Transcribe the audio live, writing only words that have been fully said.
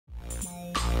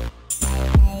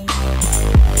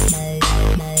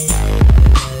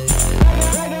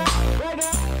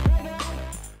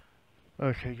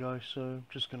Okay guys, so I'm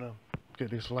just gonna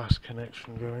get this last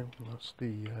connection going. That's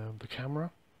the camera.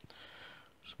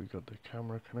 So we got the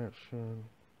camera connection.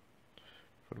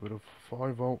 Got a bit of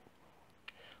 5 volt.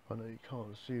 I know you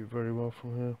can't see it very well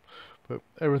from here, but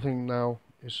everything now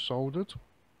is soldered.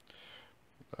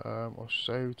 I've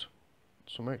saved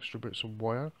some extra bits of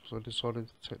wire because I decided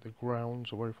to take the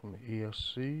grounds away from the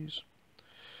ESCs.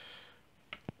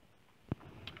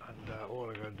 And all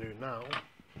I'm going to do now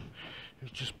is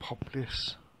just pop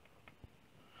this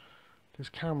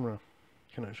camera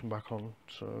connection back on.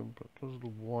 So, but those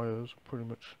little wires are pretty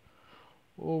much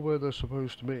all where they're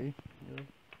supposed to be.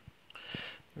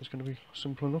 It's going to be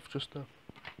simple enough just to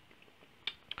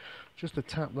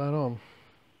tap that on.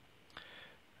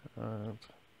 And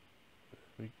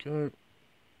there we go.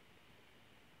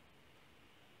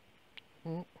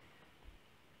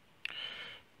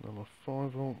 Now my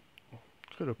 5 volt.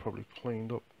 Could have probably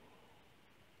cleaned up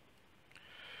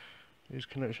these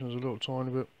connections a little tiny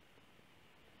bit.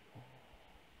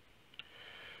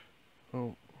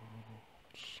 Oh,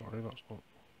 sorry, that's not.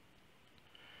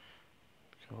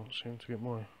 Can't seem to get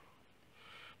my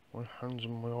hands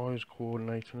and my eyes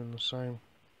coordinating in the same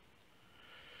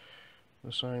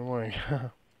way.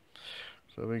 So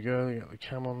there we go. We get the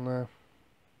cam on there.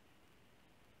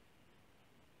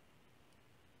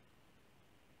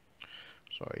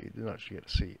 Sorry, you didn't actually get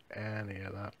to see any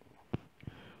of that.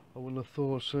 I wouldn't have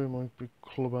thought so. My big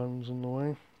club hands in the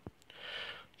way.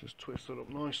 Just twist it up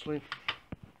nicely.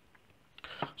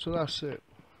 So that's it.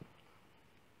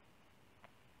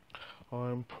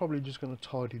 I'm probably just going to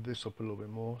tidy this up a little bit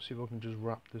more. See if I can just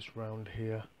wrap this round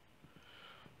here,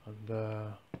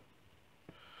 and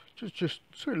just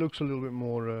so it looks a little bit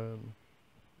more,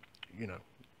 you know,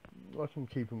 like I'm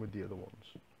keeping with the other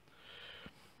ones.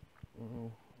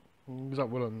 Because that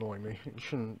will annoy me. It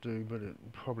shouldn't do, but it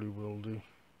probably will do,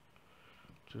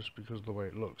 just because of the way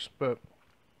it looks. But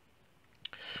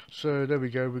so there we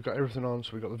go. We've got everything on.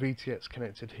 So we've got the VTX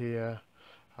connected here.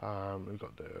 We've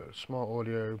got the smart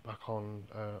audio back on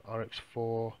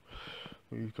RX4.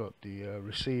 We've got the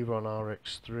receiver on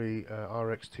RX3,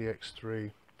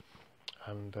 RXTX3,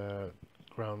 and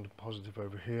ground positive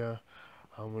over here.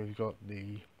 And we've got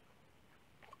the,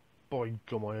 by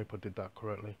gum, I hope I did that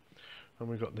correctly. And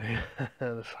we've got the,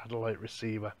 the satellite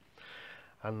receiver,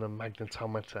 and the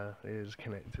magnetometer is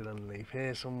connected underneath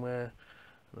here somewhere,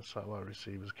 and the satellite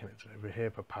receiver is connected over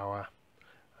here for power,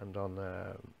 and on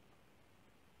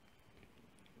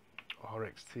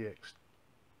RXTX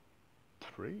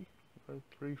 3,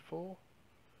 4,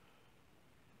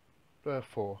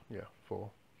 4, yeah,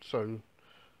 4. So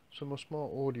my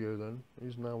smart audio then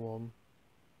is now on.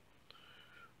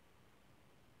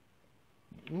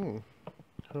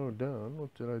 Hold on,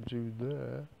 what did I do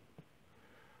there?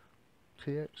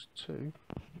 TX2,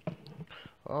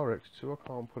 RX2, I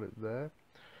can't put it there.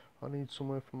 I need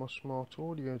somewhere for my smart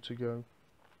audio to go.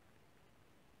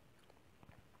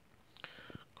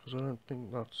 Because I don't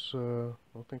think that's, I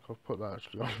think I've put that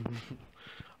actually on.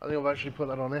 I think I've actually put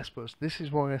that on S-Bus. This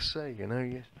is why I say, you know,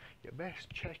 you're best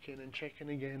checking and checking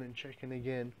again and checking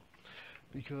again.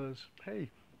 Because, hey,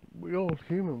 we're all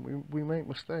human, we make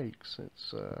mistakes.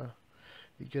 It's,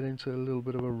 you get into a little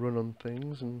bit of a run on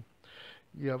things, and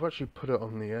yeah, I've actually put it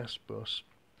on the S-Bus.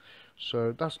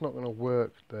 So that's not going to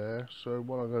work there. So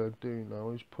what I'm going to do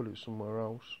now is put it somewhere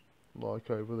else, like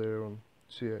over there on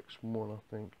CX1, I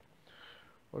think.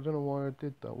 I don't know why I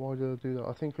did that. Why did I do that?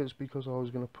 I think it's because I was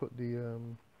going to put the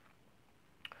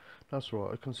that's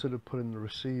right, I considered putting the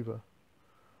receiver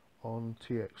on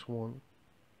TX1,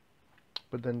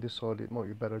 but then decided it might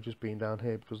be better just being down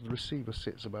here, because the receiver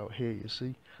sits about here, you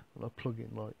see, and I plug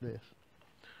in like this.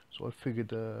 So I figured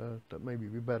that maybe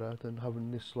it'd be better than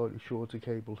having this slightly shorter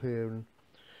cable here and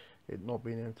it not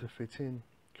being able to fit in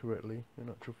correctly. In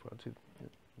actual fact, it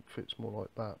fits more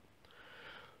like that.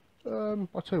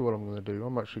 I'll tell you what I'm going to do.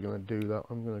 I'm actually going to do that.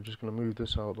 I'm just going to move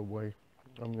this out of the way.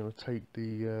 I'm going to take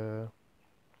the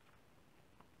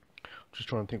just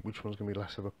trying to think which one's going to be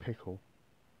less of a pickle,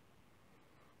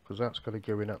 because that's got to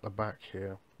go in at the back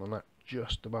here, and that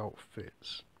just about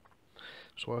fits.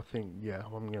 So I think, yeah,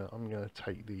 I'm gonna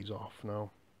take these off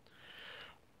now.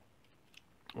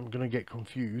 I'm gonna get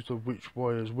confused of which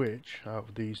wire's which out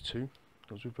of these two,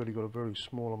 because we've only got a very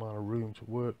small amount of room to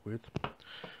work with,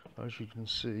 as you can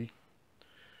see.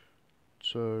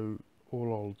 So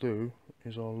all I'll do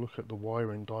is I'll look at the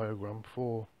wiring diagram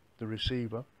for the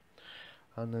receiver,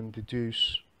 and then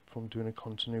deduce from doing a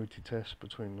continuity test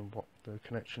between the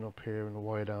connection up here and the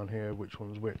wire down here which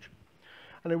one's which.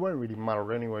 And it won't really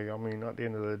matter anyway. I mean, at the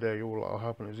end of the day, all that'll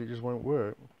happen is it just won't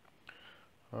work.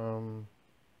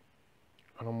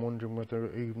 and I'm wondering whether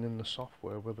even in the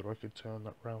software whether I could turn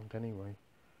that round anyway.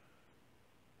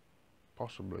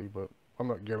 Possibly, but I'm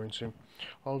not going to.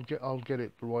 I'll get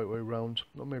it the right way round,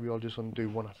 or maybe I'll just undo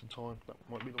one at a time. That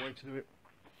might be the way to do it.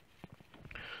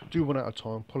 Do one at a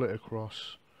time, pull it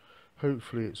across.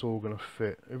 Hopefully it's all going to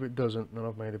fit. If it doesn't, then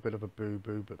I've made a bit of a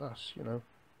boo-boo, but that's, you know,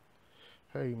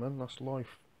 hey man, that's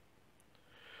life.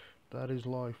 That is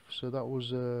life. So that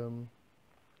was,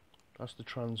 that's the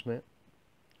transmit.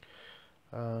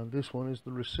 And this one is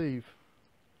the receive.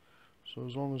 So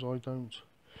as long as I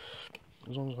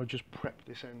just prep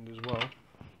this end as well,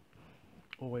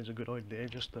 always a good idea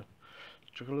just to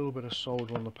chuck a little bit of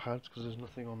solder on the pads because there's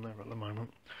nothing on there at the moment.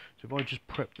 So if I just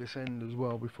prep this end as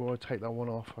well before I take that one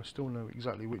off, I still know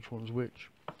exactly which one's which.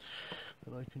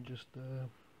 And I can just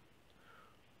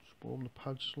warm the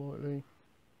pad slightly.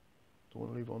 Don't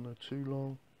want to leave it on there too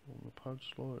long. Warm the pad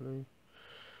slightly.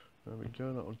 There we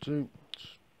go, that'll do.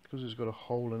 Because it's got a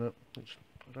hole in it, which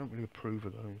I don't really approve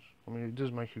of those. I mean, it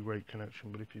does make a great connection,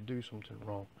 but if you do something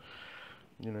wrong,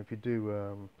 you know, if you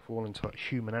do fall into that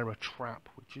human error trap,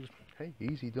 which is, hey,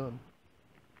 easy done,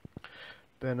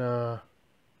 then yeah,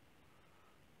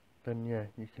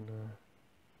 you can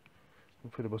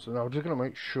put a button. Now I'm just going to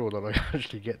make sure that I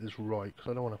actually get this right,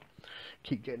 because I don't want to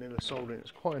keep getting in the soldering.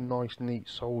 It's quite a nice, neat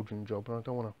soldering job, and I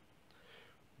don't want to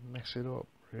mess it up,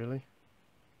 really.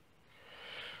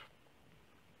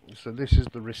 So this is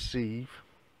the receive.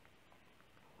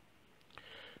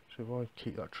 So if I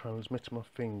keep that transmit to my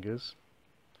fingers,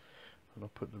 and I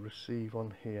put the receive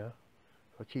on here,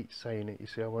 if I keep saying it, you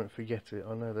see, I won't forget it.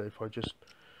 I know that if I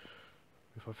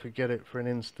forget it for an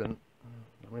instant,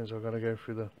 that means I've got to go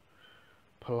through the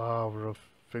palaver of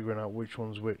figuring out which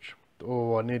one's which.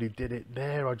 Oh, I nearly did it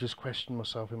there. I just questioned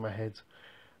myself in my head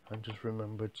and just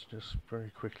remembered just very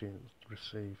quickly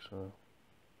receive. So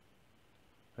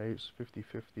hey, it's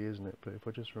 50-50, isn't it? But if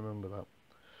I just remember that,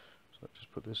 so I just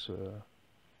put this.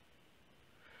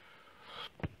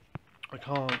 I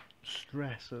can't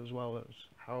stress as well as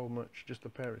how much just a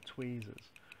pair of tweezers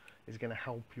is going to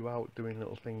help you out doing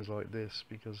little things like this,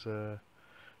 because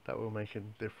that will make a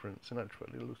difference. And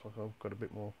actually, it looks like I've got a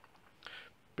bit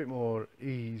more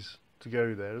ease to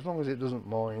go there, as long as it doesn't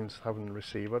mind having the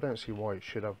receiver. I don't see why it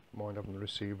should mind having the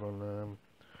receiver on.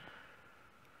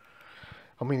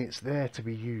 I mean, it's there to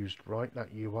be used, right?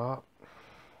 That UART.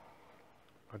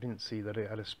 I didn't see that it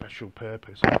had a special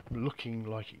purpose, looking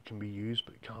like it can be used,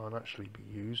 but it can't actually be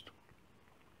used.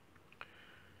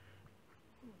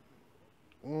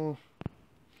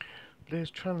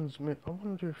 There's transmit. I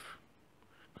wonder if,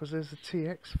 because there's a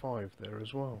TX5 there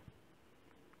as well.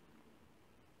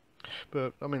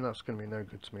 But I mean, that's going to be no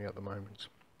good to me at the moment.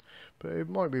 But it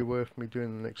might be worth me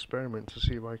doing an experiment to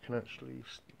see if I can actually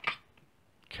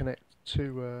connect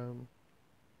to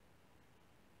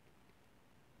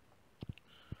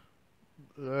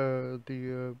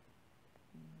the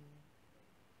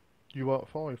UART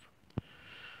 5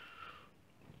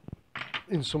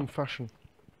 in some fashion.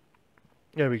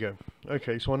 There we go.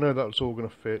 Okay, so I know that's all going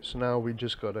to fit. So now we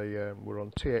just got a we're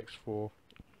on TX4,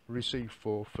 receive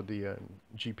 4 for the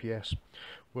GPS.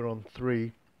 We're on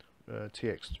 3,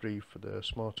 TX3 for the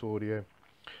smart audio,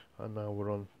 and now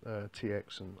we're on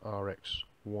TX and RX1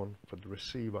 for the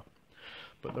receiver.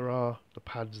 But there are the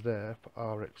pads there for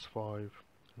RX5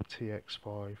 and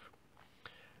TX5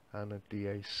 and a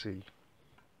DAC.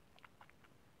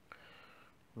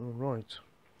 Alright,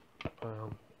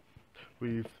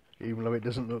 we've, even though it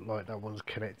doesn't look like that one's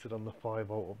connected on the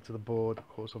 5V up to the board, of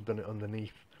course I've done it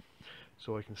underneath,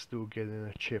 so I can still get in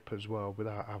a chip as well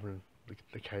without having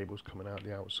the cables coming out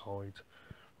the outside.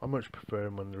 I much prefer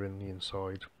them when they're in the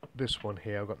inside. This one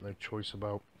here I've got no choice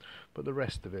about, but the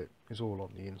rest of it is all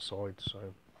on the inside,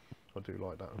 so I do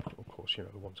like that. And of course, you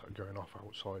know, the ones that are going off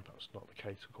outside, that's not the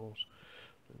case, of course.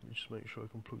 Let me just make sure I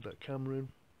can plug that camera in.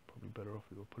 Probably better off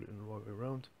if I put it in the right way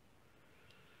around.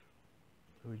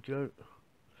 There we go.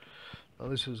 Now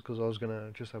this is because I was going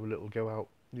to just have a little go out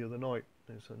the other night.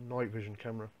 It's a night vision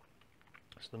camera.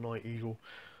 It's the Night Eagle.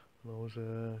 And I was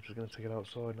just going to take it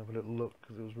outside and have a little look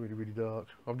because it was really, really dark.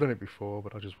 I've done it before,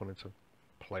 but I just wanted to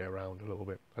play around a little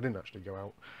bit. I didn't actually go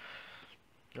out.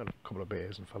 I had a couple of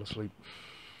beers and fell asleep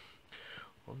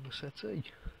on the settee.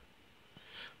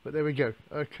 But there we go.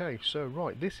 Okay, so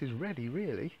right, this is ready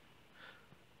really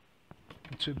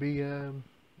to be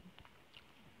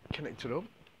connected up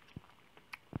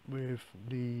with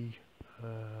the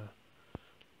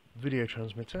video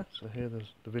transmitter. So here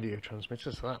there's the video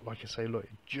transmitter, so that, like I say, look,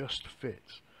 it just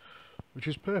fits, which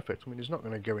is perfect. I mean, it's not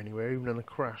going to go anywhere even in a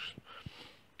crash,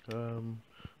 so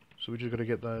we just got to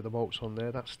get the bolts on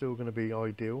there. That's still going to be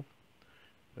ideal.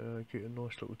 Get a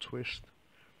nice little twist,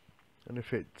 and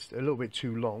if it's a little bit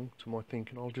too long to my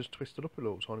thinking, I'll just twist it up a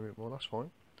little tiny bit more. That's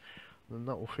fine. And then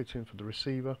that will fit in for the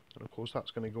receiver, and of course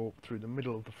that's going to go up through the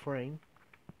middle of the frame.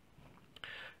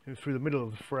 And through the middle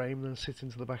of the frame, then sit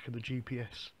into the back of the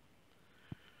GPS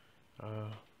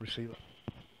receiver.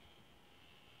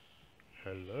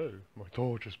 Hello, my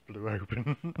door just blew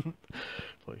open.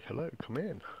 Like, hello, come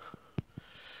in.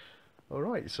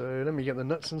 Alright, so let me get the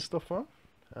nuts and stuff on.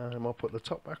 I'll put the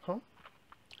top back on.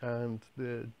 And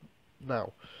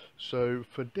now, so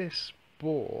for this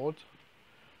board,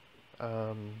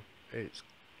 it's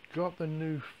got the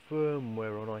new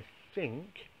firmware on, I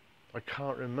think. I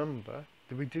can't remember.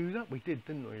 Did we do that? We did,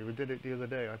 didn't we? We did it the other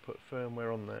day. I put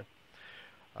firmware on there.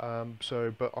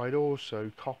 But I'd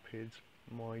also copied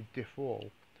my diff all,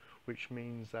 which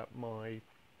means that my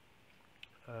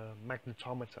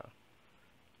magnetometer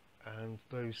and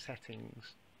those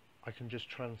settings I can just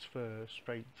transfer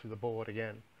straight to the board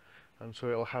again, and so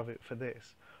it'll have it for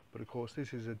this. But of course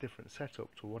this is a different setup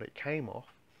to what it came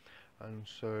off, and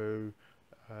so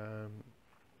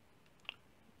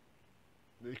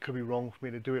it could be wrong for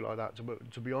me to do it like that.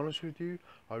 But to be honest with you,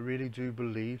 I really do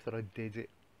believe that I did it,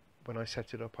 when I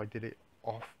set it up, I did it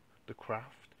off the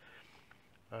craft,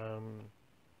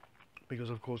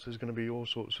 because of course there's going to be all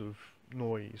sorts of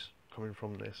noise coming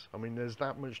from this. I mean, there's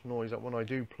that much noise that when I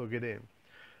do plug it in,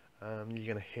 you're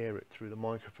going to hear it through the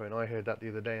microphone. I heard that the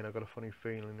other day and I got a funny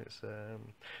feeling it's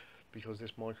because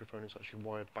this microphone is actually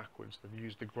wired backwards. They've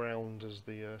used the ground as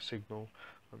the signal,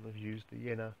 and they've used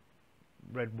the inner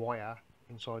red wire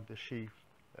inside the sheath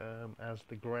as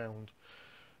the ground,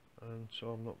 and so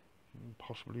I'm not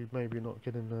maybe not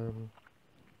getting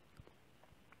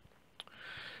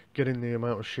the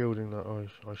amount of shielding that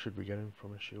I should be getting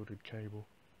from a shielded cable.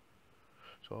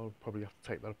 So I'll probably have to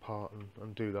take that apart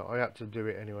and do that. I had to do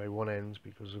it anyway, one end,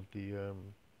 because of the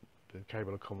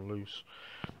cable had come loose,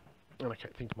 and I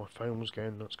kept thinking my phone was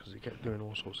going nuts because it kept doing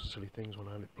all sorts of silly things when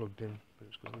I had it plugged in, but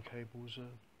it's because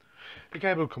the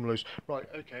cable had come loose. Right,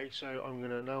 okay, so I'm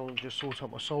gonna now just sort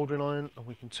out my soldering iron, and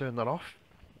we can turn that off,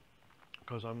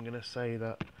 because I'm gonna say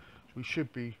that we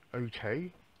should be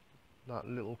okay. That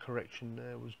little correction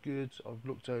there was good. I've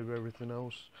looked over everything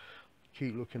else.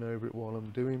 Keep looking over it while I'm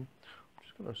doing. I'm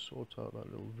just going to sort out that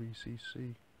little VCC,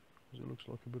 because it looks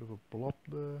like a bit of a blob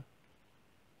there.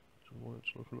 So I want it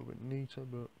to look a little bit neater,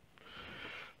 but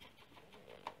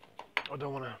I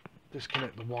don't want to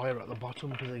disconnect the wire at the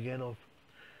bottom, because again I've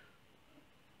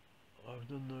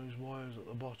done those wires at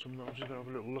the bottom. I'm just going to have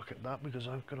a little look at that, because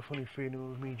I've got a funny feeling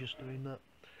with me just doing that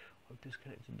I've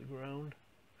disconnected the ground.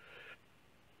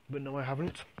 But no, I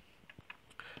haven't.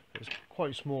 It's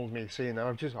quite small of me seeing that.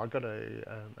 I got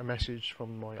a message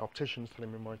from my opticians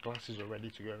telling me my glasses are ready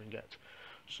to go and get.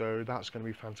 So that's going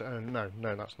to be fantastic. No,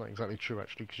 that's not exactly true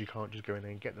actually, because you can't just go in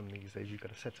there and get them these days. You've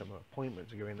got to set up an appointment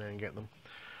to go in there and get them,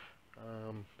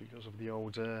 because of the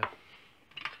old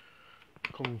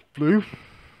Kung Flu.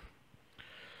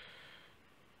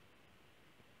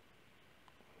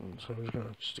 And so I was going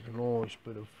to stick a nice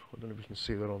bit of, I don't know if you can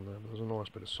see that on there, but there's a nice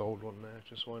bit of solder on there,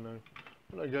 just so I know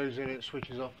when it goes in, it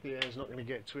switches off, the air's not going to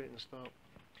get to it and start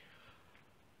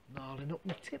gnarling up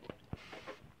my tip.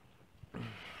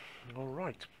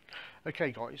 Alright,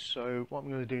 okay guys, so what I'm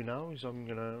going to do now is I'm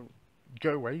going to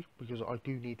go away, because I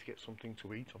do need to get something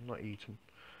to eat. I've not eaten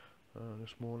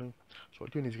this morning, so I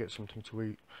do need to get something to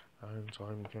eat, and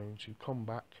I'm going to come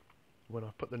back when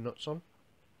I put the nuts on,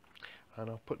 and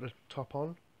I'll put the top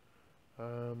on.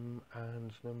 And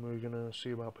then we're going to see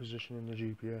about positioning the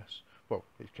GPS. Well,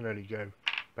 it can only go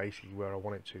basically where I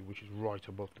want it to, which is right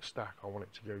above the stack. I want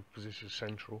it to go because this is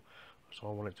central, so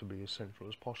I want it to be as central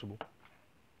as possible.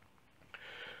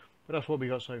 But that's what we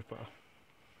got so far.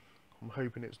 I'm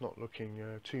hoping it's not looking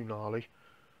too gnarly,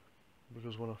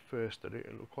 because when I first did it,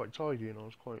 it looked quite tidy, and I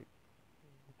was quite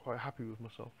happy with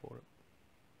myself for it.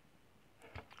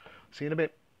 See you in a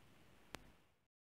bit.